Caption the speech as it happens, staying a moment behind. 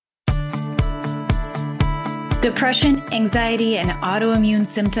Depression, anxiety, and autoimmune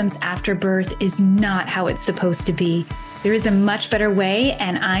symptoms after birth is not how it's supposed to be. There is a much better way,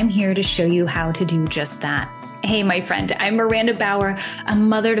 and I'm here to show you how to do just that. Hey, my friend, I'm Miranda Bauer, a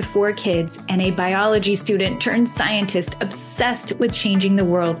mother to 4 kids and a biology student turned scientist obsessed with changing the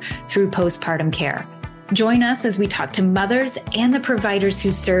world through postpartum care. Join us as we talk to mothers and the providers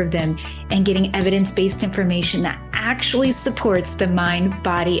who serve them and getting evidence-based information that actually supports the mind,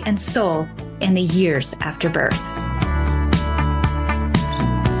 body, and soul in the years after birth.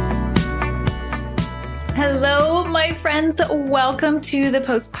 Hello, my friends. Welcome to the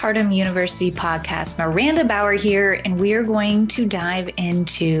Postpartum University podcast. Miranda Bauer here, and we are going to dive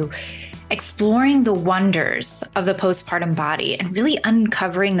into exploring the wonders of the postpartum body and really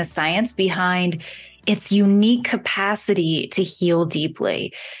uncovering the science behind its unique capacity to heal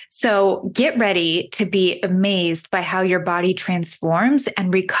deeply. So get ready to be amazed by how your body transforms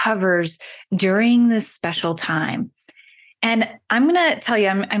and recovers during this special time. And I'm going to tell you,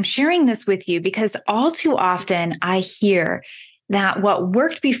 I'm sharing this with you because all too often I hear that what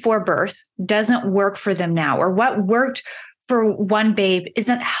worked before birth doesn't work for them now, or what worked for one babe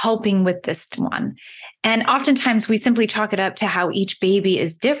isn't helping with this one. And oftentimes we simply chalk it up to how each baby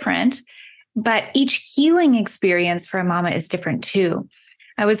is different. But each healing experience for a mama is different too.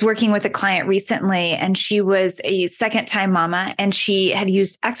 I was working with a client recently, and she was a second-time mama, and she had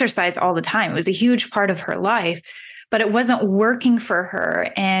used exercise all the time. It was a huge part of her life, but it wasn't working for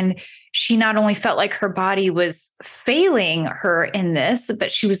her. And she not only felt like her body was failing her in this,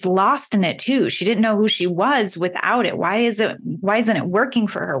 but she was lost in it too. She didn't know who she was without it. Why isn't it working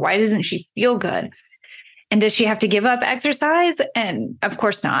for her? Why doesn't she feel good? And does she have to give up exercise? And of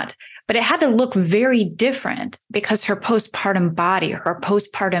course not. But it had to look very different because her postpartum body, her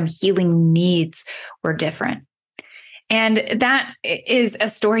postpartum healing needs were different. And that is a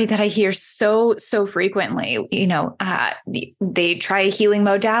story that I hear so frequently. They try a healing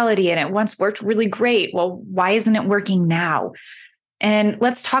modality and it once worked really great. Well, why isn't it working now? And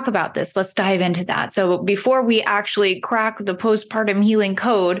let's talk about this. Let's dive into that. So before we actually crack the postpartum healing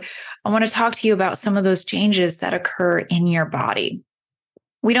code, I want to talk to you about some of those changes that occur in your body.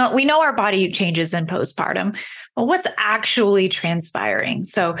 We know our body changes in postpartum, but what's actually transpiring?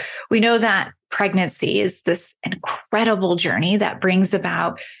 So we know that pregnancy is this incredible journey that brings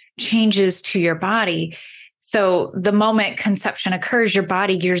about changes to your body. So the moment conception occurs, your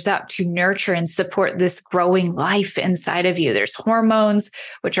body gears up to nurture and support this growing life inside of you. There's hormones,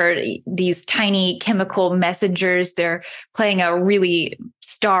 which are these tiny chemical messengers. They're playing a really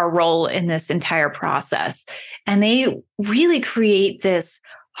star role in this entire process. And they really create this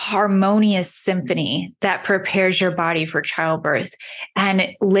harmonious symphony that prepares your body for childbirth and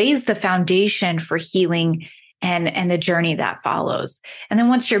it lays the foundation for healing and the journey that follows. And then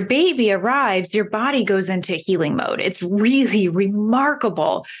once your baby arrives, your body goes into healing mode. It's really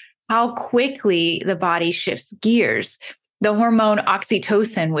remarkable how quickly the body shifts gears. The hormone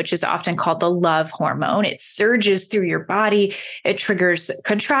oxytocin, which is often called the love hormone, it surges through your body. It triggers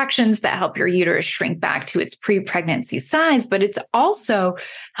contractions that help your uterus shrink back to its pre-pregnancy size, but it's also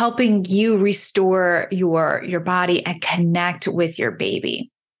helping you restore your body and connect with your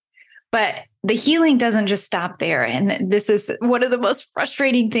baby. But the healing doesn't just stop there. And this is one of the most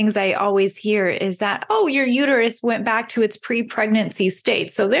frustrating things I always hear is that, oh, your uterus went back to its pre-pregnancy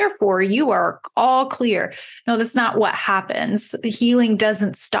state. So therefore you are all clear. No, that's not what happens. The healing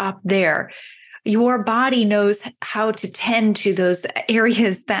doesn't stop there. Your body knows how to tend to those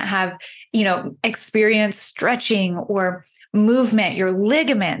areas that have, experienced stretching or movement, your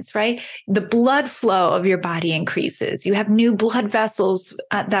ligaments, right? The blood flow of your body increases. You have new blood vessels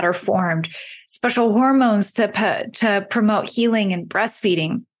that are formed, special hormones to promote healing and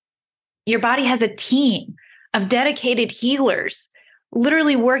breastfeeding. Your body has a team of dedicated healers,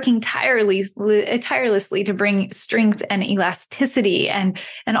 literally working tirelessly to bring strength and elasticity and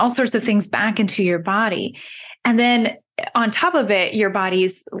all sorts of things back into your body. And then on top of it, your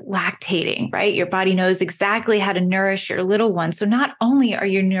body's lactating, right? Your body knows exactly how to nourish your little one. So not only are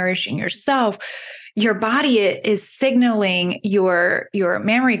you nourishing yourself, your body is signaling your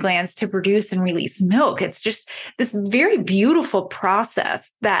mammary glands to produce and release milk. It's just this very beautiful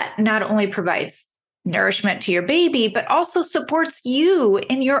process that not only provides nourishment to your baby, but also supports you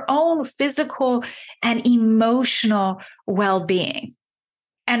in your own physical and emotional well-being.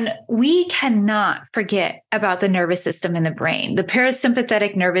 And we cannot forget about the nervous system in the brain. The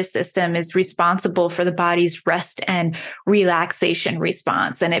parasympathetic nervous system is responsible for the body's rest and relaxation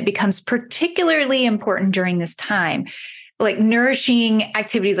response. And it becomes particularly important during this time. like nourishing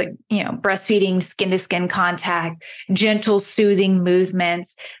activities like, breastfeeding, skin to skin contact, gentle, soothing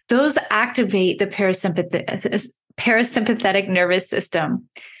movements, those activate the parasympathetic nervous system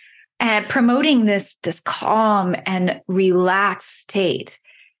and promoting this calm and relaxed state.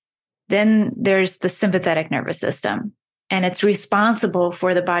 Then there's the sympathetic nervous system, and it's responsible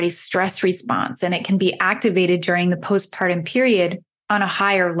for the body's stress response, and it can be activated during the postpartum period on a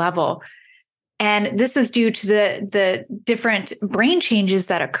higher level. And this is due to the different brain changes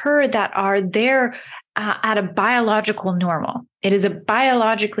that occur that are there at a biological normal. It is a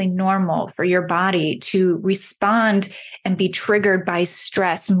biologically normal for your body to respond and be triggered by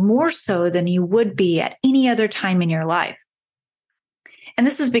stress more so than you would be at any other time in your life. And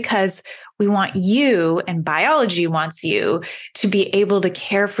this is because we want you, and biology wants you, to be able to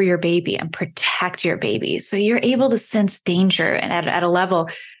care for your baby and protect your baby. So you're able to sense danger and at a level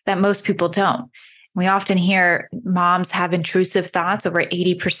that most people don't. We often hear moms have intrusive thoughts. Over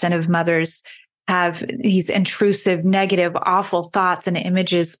 80% of mothers have these intrusive, negative, awful thoughts and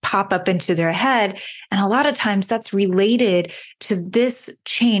images pop up into their head. And a lot of times that's related to this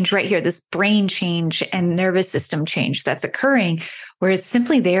change right here, this brain change and nervous system change that's occurring, where it's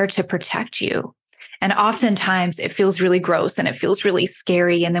simply there to protect you. And oftentimes it feels really gross and it feels really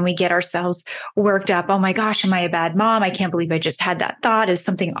scary. And then we get ourselves worked up. Oh my gosh, am I a bad mom? I can't believe I just had that thought. Is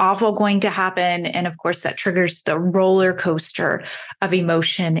something awful going to happen? And of course, that triggers the roller coaster of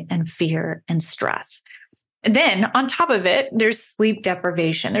emotion and fear and stress. And then on top of it, there's sleep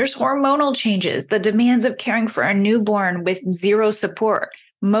deprivation. There's hormonal changes, the demands of caring for a newborn with zero support.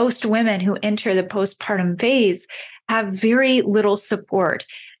 Most women who enter the postpartum phase have very little support,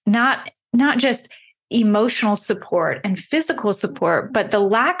 not just emotional support and physical support, but the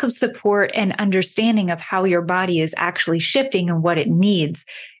lack of support and understanding of how your body is actually shifting and what it needs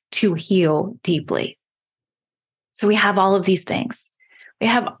to heal deeply. So we have all of these things. We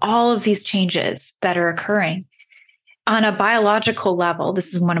have all of these changes that are occurring on a biological level.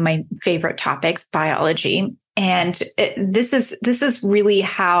 This is one of my favorite topics, biology. And this is really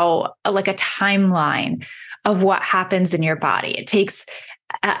how, like, a timeline of what happens in your body. It takes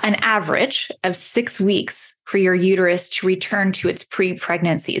an average of 6 weeks for your uterus to return to its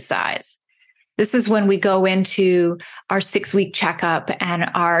pre-pregnancy size. This is when we go into our 6-week checkup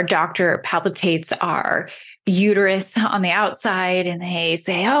and our doctor palpates our uterus on the outside and they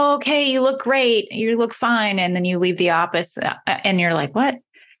say, oh, okay, you look great. You look fine. And then you leave the office and you're like, what?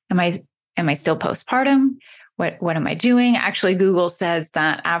 Am I still postpartum? What am I doing? Actually, Google says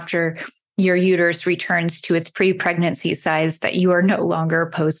that after your uterus returns to its pre-pregnancy size, that you are no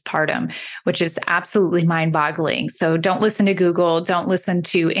longer postpartum, which is absolutely mind-boggling. So don't listen to Google. Don't listen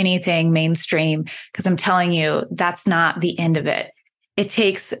to anything mainstream, because I'm telling you, that's not the end of it. It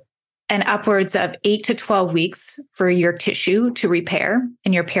takes an upwards of 8 to 12 weeks for your tissue to repair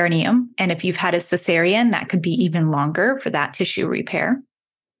in your perineum. And if you've had a cesarean, that could be even longer for that tissue repair.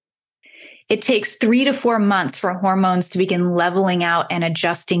 It takes 3 to 4 months for hormones to begin leveling out and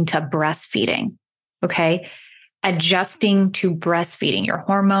adjusting to breastfeeding. Okay. Adjusting to breastfeeding. Your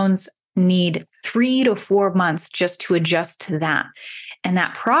hormones need 3 to 4 months just to adjust to that. And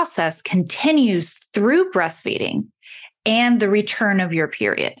that process continues through breastfeeding and the return of your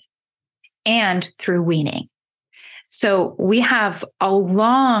period and through weaning. So we have a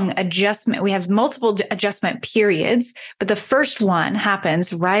long adjustment. We have multiple adjustment periods, but the first one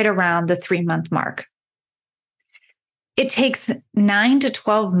happens right around the 3-month mark. It takes 9 to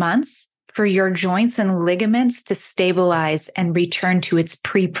 12 months for your joints and ligaments to stabilize and return to its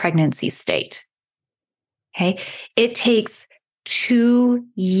pre-pregnancy state. Okay. It takes 2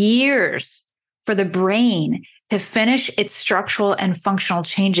 years for the brain to finish its structural and functional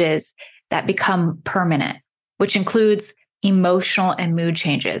changes that become permanent, which includes emotional and mood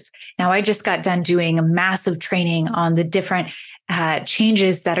changes. Now, I just got done doing a massive training on the different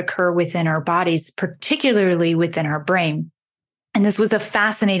changes that occur within our bodies, particularly within our brain. And this was a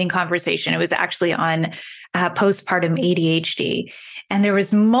fascinating conversation. It was actually on postpartum ADHD. And there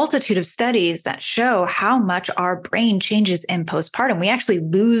was a multitude of studies that show how much our brain changes in postpartum. We actually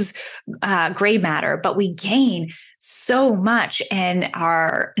lose gray matter, but we gain so much in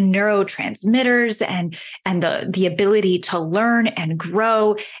our neurotransmitters and the ability to learn and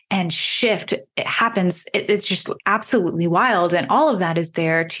grow and shift. It happens. It's just absolutely wild. And all of that is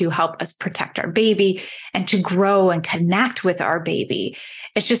there to help us protect our baby and to grow and connect with our baby.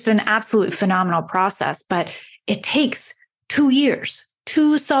 It's just an absolute phenomenal process, but it takes 2 years,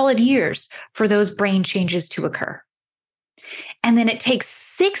 2 solid years for those brain changes to occur. And then it takes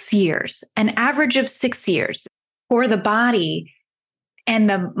 6 years, an average of 6 years, for the body and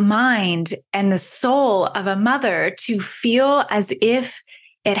the mind and the soul of a mother to feel as if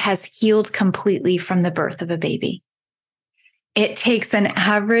it has healed completely from the birth of a baby. It takes an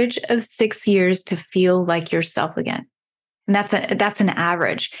average of 6 years to feel like yourself again. And that's an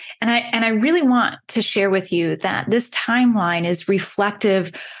average. And I really want to share with you that this timeline is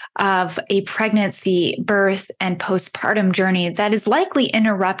reflective of a pregnancy, birth, and postpartum journey that is likely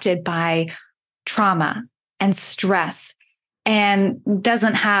interrupted by trauma and stress and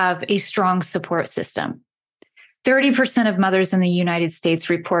doesn't have a strong support system. 30% of mothers in the United States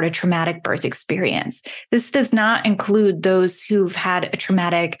report a traumatic birth experience. This does not include those who've had a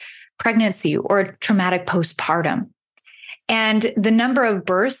traumatic pregnancy or a traumatic postpartum. And the number of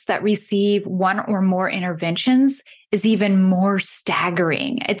births that receive one or more interventions is even more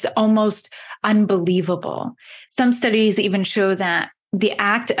staggering. It's almost unbelievable. Some studies even show that the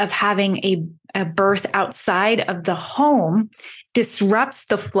act of having a birth outside of the home disrupts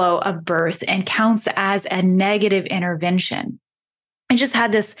the flow of birth and counts as a negative intervention. I just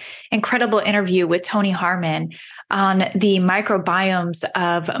had this incredible interview with Tony Harmon on the microbiomes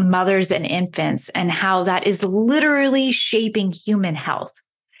of mothers and infants and how that is literally shaping human health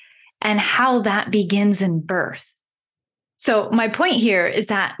and how that begins in birth. So my point here is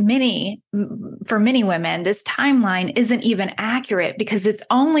that for many women, this timeline isn't even accurate because it's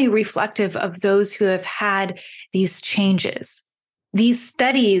only reflective of those who have had these changes. These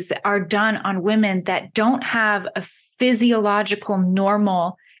studies are done on women that don't have a physiological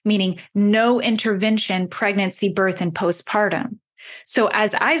normal, meaning no intervention, pregnancy, birth, and postpartum. So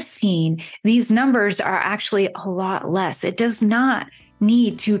as I've seen, these numbers are actually a lot less. It does not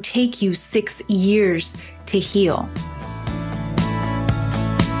need to take you 6 years to heal.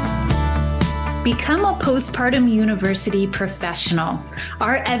 Become a Postpartum University professional.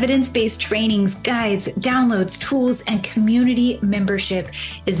 Our evidence-based trainings, guides, downloads, tools, and community membership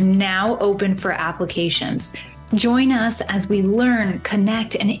is now open for applications. Join us as we learn,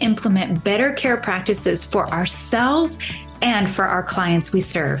 connect, and implement better care practices for ourselves and for our clients we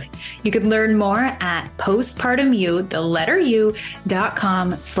serve. You can learn more at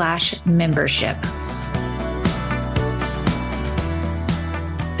postpartumu.com/membership.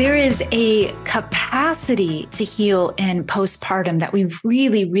 There is a capacity to heal in postpartum that we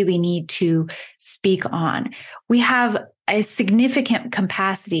really, really need to speak on. We have a significant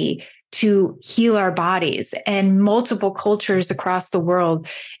capacity to heal our bodies. In multiple cultures across the world,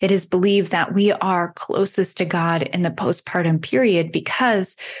 it is believed that we are closest to God in the postpartum period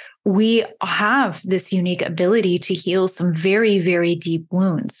because we have this unique ability to heal some very, very deep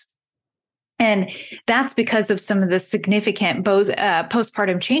wounds. And that's because of some of the significant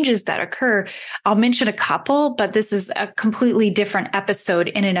postpartum changes that occur. I'll mention a couple, but this is a completely different episode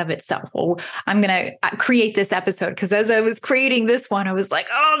in and of itself. Well, I'm going to create this episode because as I was creating this one, I was like,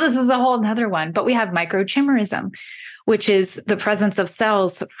 oh, this is a whole nother one. But we have microchimerism, which is the presence of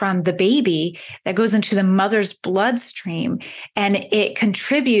cells from the baby that goes into the mother's bloodstream. And it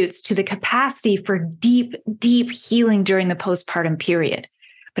contributes to the capacity for deep, deep healing during the postpartum period.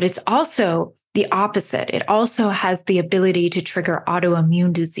 But it's also the opposite. It also has the ability to trigger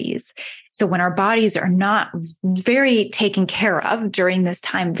autoimmune disease. So when our bodies are not very taken care of during this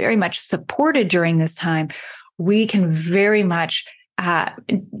time, very much supported during this time, we can very much have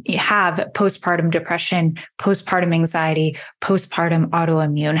postpartum depression, postpartum anxiety, postpartum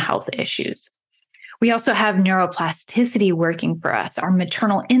autoimmune health issues. We also have neuroplasticity working for us. Our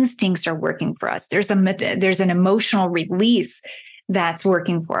maternal instincts are working for us. There's an emotional release that's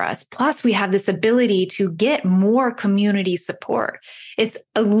working for us. Plus, we have this ability to get more community support. It's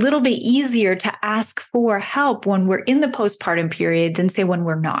a little bit easier to ask for help when we're in the postpartum period than say when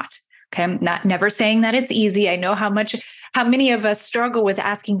we're not. Okay, I'm never saying that it's easy. I know how many of us struggle with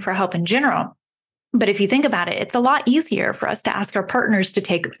asking for help in general. But if you think about it, it's a lot easier for us to ask our partners to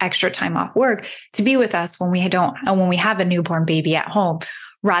take extra time off work to be with us when we have a newborn baby at home,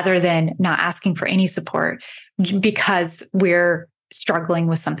 rather than not asking for any support because we're struggling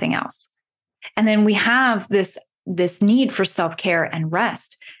with something else. And then we have this need for self-care and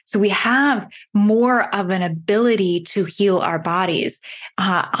rest. So we have more of an ability to heal our bodies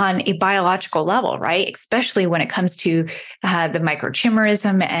on a biological level, right? Especially when it comes to the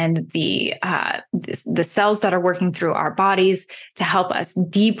microchimerism and the cells that are working through our bodies to help us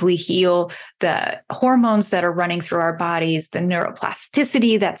deeply heal, the hormones that are running through our bodies, the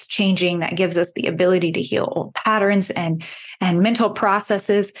neuroplasticity that's changing that gives us the ability to heal old patterns and mental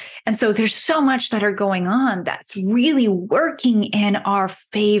processes. And so there's so much that are going on that's really working in our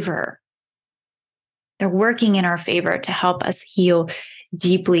favor. They're working in our favor to help us heal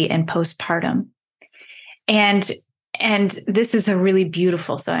deeply in postpartum. And And this is a really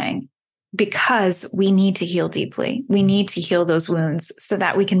beautiful thing because we need to heal deeply. We need to heal those wounds so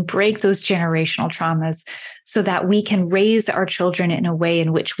that we can break those generational traumas, so that we can raise our children in a way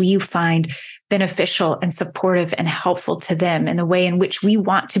in which we find beneficial and supportive and helpful to them, in the way in which we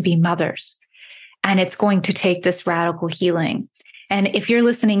want to be mothers. And it's going to take this radical healing. And if you're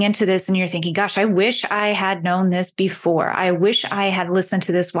listening into this and you're thinking, gosh, I wish I had known this before. I wish I had listened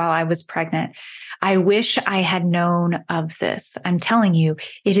to this while I was pregnant. I wish I had known of this. I'm telling you,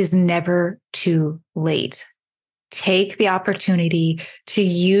 it is never too late. Take the opportunity to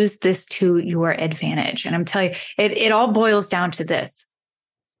use this to your advantage. And I'm telling you, it all boils down to this.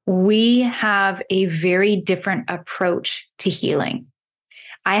 We have a very different approach to healing.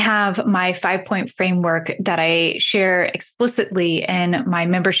 I have my 5-point framework that I share explicitly in my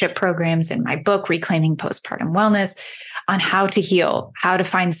membership programs, in my book, Reclaiming Postpartum Wellness, on how to heal, how to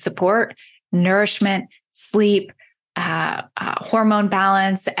find support, nourishment, sleep, hormone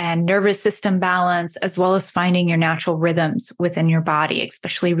balance, and nervous system balance, as well as finding your natural rhythms within your body,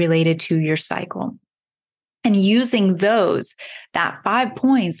 especially related to your cycle. And using that 5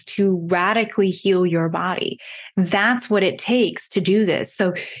 points to radically heal your body. That's what it takes to do this.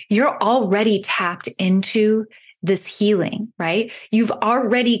 So you're already tapped into this healing, right? You've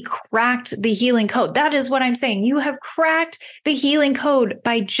already cracked the healing code. That is what I'm saying. You have cracked the healing code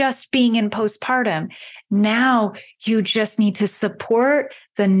by just being in postpartum. Now you just need to support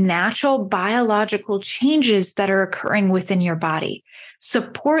the natural biological changes that are occurring within your body.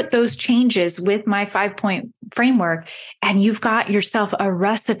 Support those changes with my 5-point framework, and you've got yourself a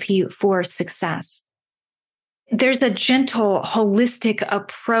recipe for success. There's a gentle, holistic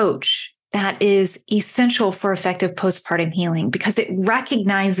approach that is essential for effective postpartum healing because it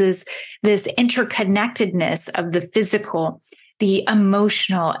recognizes this interconnectedness of the physical, the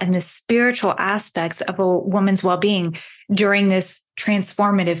emotional, and the spiritual aspects of a woman's well-being during this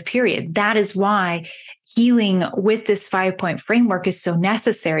transformative period. That is why healing with this 5-point framework is so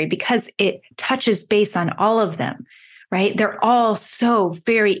necessary, because it touches base on all of them, right? They're all so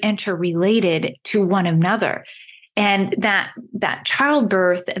very interrelated to one another. And that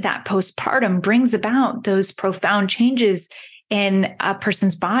childbirth, that postpartum brings about those profound changes in a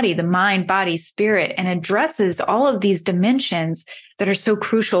person's body, the mind, body, spirit, and addresses all of these dimensions that are so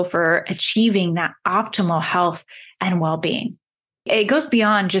crucial for achieving that optimal health and well-being. It goes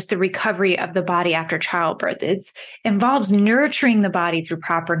beyond just the recovery of the body after childbirth. It involves nurturing the body through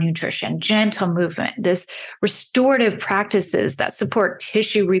proper nutrition, gentle movement, this restorative practices that support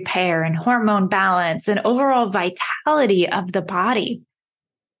tissue repair and hormone balance and overall vitality of the body.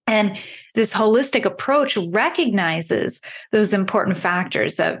 And this holistic approach recognizes those important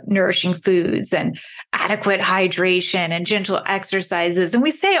factors of nourishing foods and adequate hydration and gentle exercises. And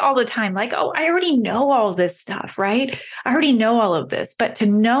we say all the time, like, oh, I already know all this stuff, right? I already know all of this. But to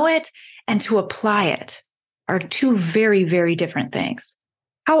know it and to apply it are two very, very different things.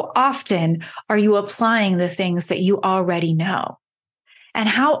 How often are you applying the things that you already know? And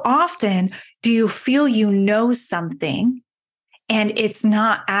how often do you feel you know something and it's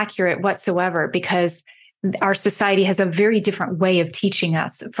not accurate whatsoever because our society has a very different way of teaching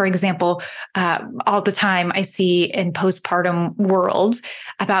us? For example, all the time I see in postpartum world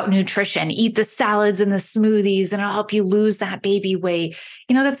about nutrition, eat the salads and the smoothies and it'll help you lose that baby weight.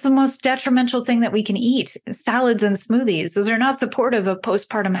 You know, that's the most detrimental thing that we can eat, salads and smoothies. Those are not supportive of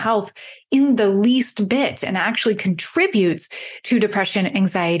postpartum health in the least bit and actually contributes to depression,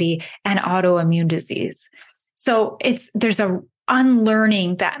 anxiety, and autoimmune disease. So there's a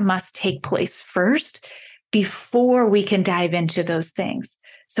unlearning that must take place first before we can dive into those things.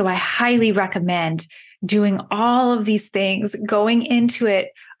 So I highly recommend doing all of these things, going into it.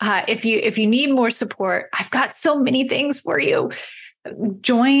 If you need more support, I've got so many things for you.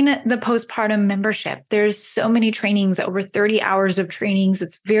 Join the postpartum membership. There's so many trainings, over 30 hours of trainings.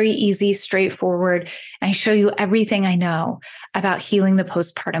 It's very easy, straightforward. I show you everything I know about healing the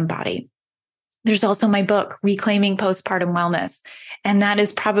postpartum body. There's also my book, Reclaiming Postpartum Wellness. And that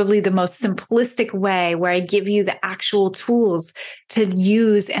is probably the most simplistic way where I give you the actual tools to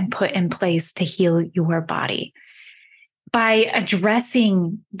use and put in place to heal your body. By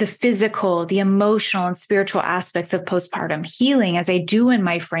addressing the physical, the emotional, and spiritual aspects of postpartum healing, as I do in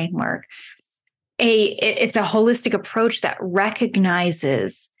my framework, it's a holistic approach that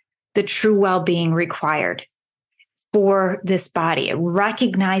recognizes the true well-being required for this body. It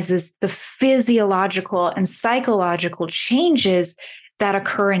recognizes the physiological and psychological changes that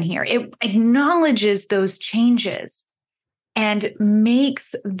occur in here. It acknowledges those changes and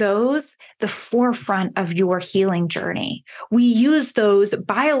makes those the forefront of your healing journey. We use those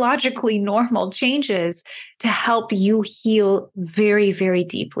biologically normal changes to help you heal very, very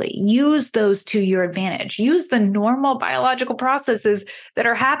deeply. Use those to your advantage. Use the normal biological processes that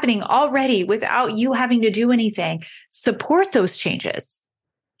are happening already without you having to do anything. Support those changes.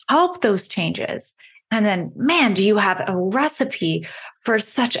 Help those changes. And then, man, do you have a recipe for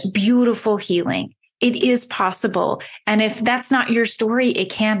such beautiful healing? It is possible. And if that's not your story,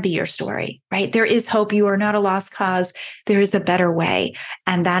 it can be your story, right? There is hope. You are not a lost cause. There is a better way.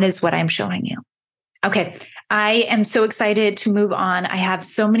 And that is what I'm showing you. Okay. I am so excited to move on. I have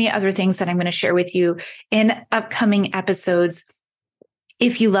so many other things that I'm going to share with you in upcoming episodes.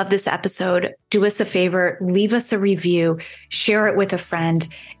 If you love this episode, do us a favor, leave us a review, share it with a friend,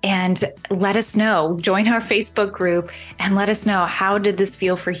 and let us know. Join our Facebook group and let us know, how did this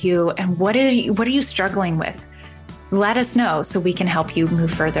feel for you and what are you struggling with? Let us know so we can help you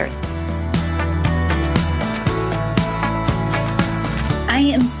move further. I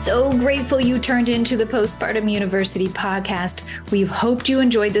am so grateful you turned into the Postpartum University podcast. We've hoped you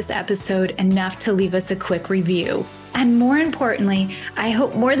enjoyed this episode enough to leave us a quick review. And more importantly, I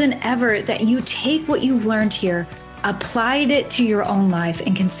hope more than ever that you take what you've learned here, applied it to your own life,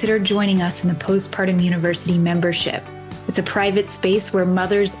 and consider joining us in the Postpartum University membership. It's a private space where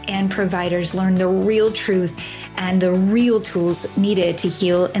mothers and providers learn the real truth and the real tools needed to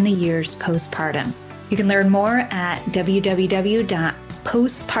heal in the years postpartum. You can learn more at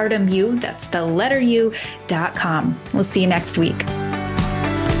www.postpartumu.com. We'll see you next week.